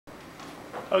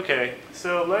Okay,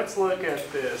 so let's look at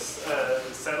this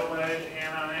acetylide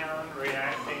anion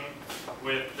reacting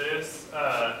with this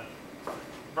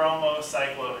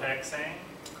bromocyclohexane.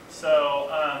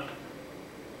 So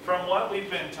from what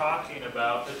we've been talking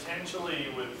about, potentially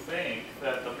you would think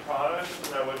that the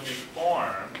product that would be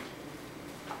formed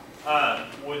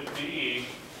would be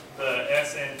the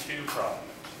SN2 product.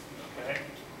 Okay,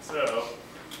 so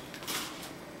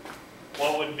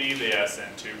what would be the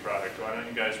SN2 product? Why don't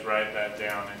you guys write that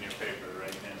down in your paper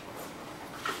right now?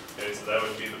 Okay, so that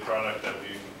would be the product that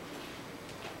we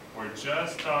were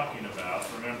just talking about.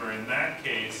 Remember, in that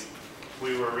case,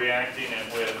 we were reacting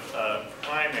it with a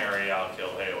primary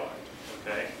alkyl halide.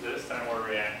 Okay, this time we're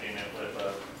reacting it with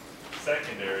a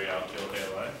secondary alkyl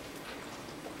halide.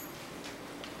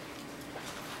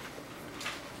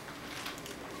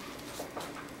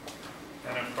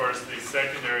 And of course, these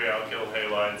secondary alkyl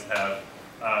halides have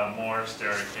more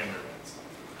steric hindrance.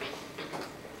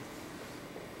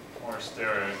 More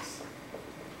sterics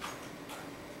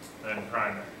than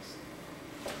primaries.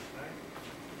 Okay?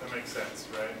 That makes sense,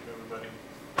 right, everybody?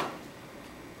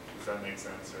 Does that make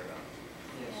sense or not?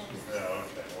 Yes. Yeah,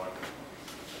 okay, wonderful.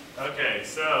 Okay,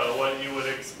 so what you would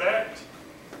expect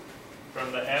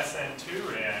from the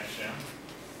SN2 reaction,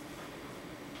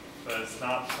 but it's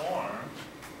not formed,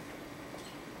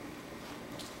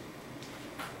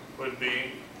 would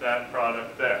be that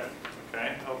product there.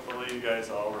 Okay, hopefully you guys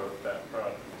all wrote that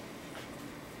product.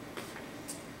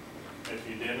 If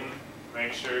you didn't,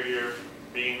 make sure you're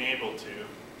being able to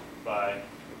by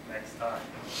next time.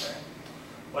 Okay.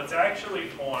 What's actually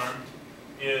formed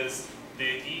is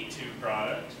the E2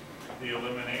 product, the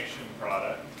elimination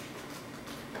product.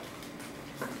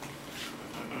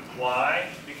 Why?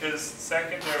 Because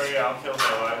secondary alkyl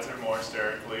halides are more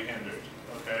sterically hindered.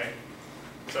 Okay.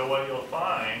 So what you'll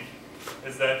find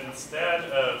is that instead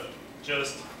of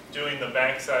just doing the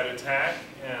backside attack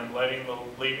and letting the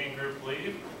leaving group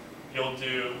leave, you'll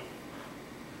do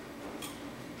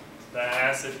the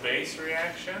acid-base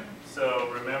reaction. So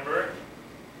remember,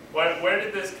 where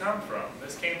did this come from?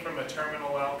 This came from a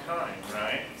terminal alkyne,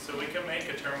 right? So we can make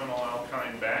a terminal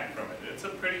alkyne back from it. It's a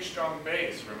pretty strong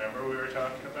base, remember we were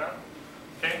talking about?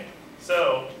 Okay,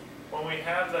 so when we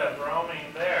have that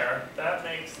bromine there, that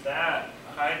makes that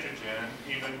hydrogen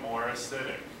even more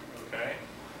acidic, okay?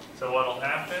 So what will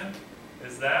happen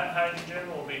is that hydrogen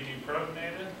will be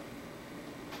deprotonated.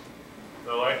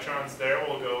 The electrons there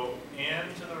will go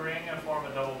into the ring and form a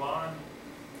double bond.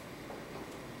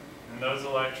 And those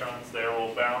electrons there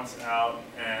will bounce out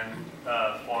and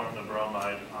form the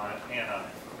bromide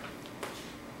anion.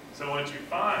 So what you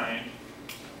find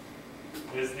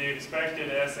is the expected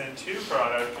SN2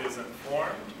 product isn't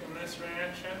formed in this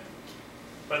reaction,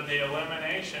 but the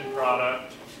elimination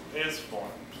product is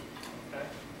formed. Okay?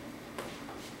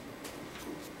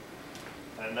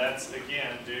 And that's,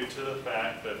 again, due to the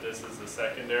fact that this is a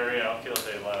secondary alkyl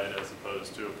halide as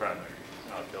opposed to a primary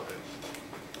alkyl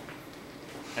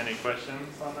halide. Any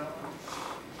questions on that one?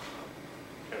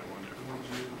 Okay, wonderful. Would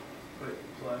you put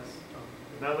plus?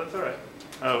 No, that's all right.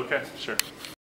 Oh, okay, sure.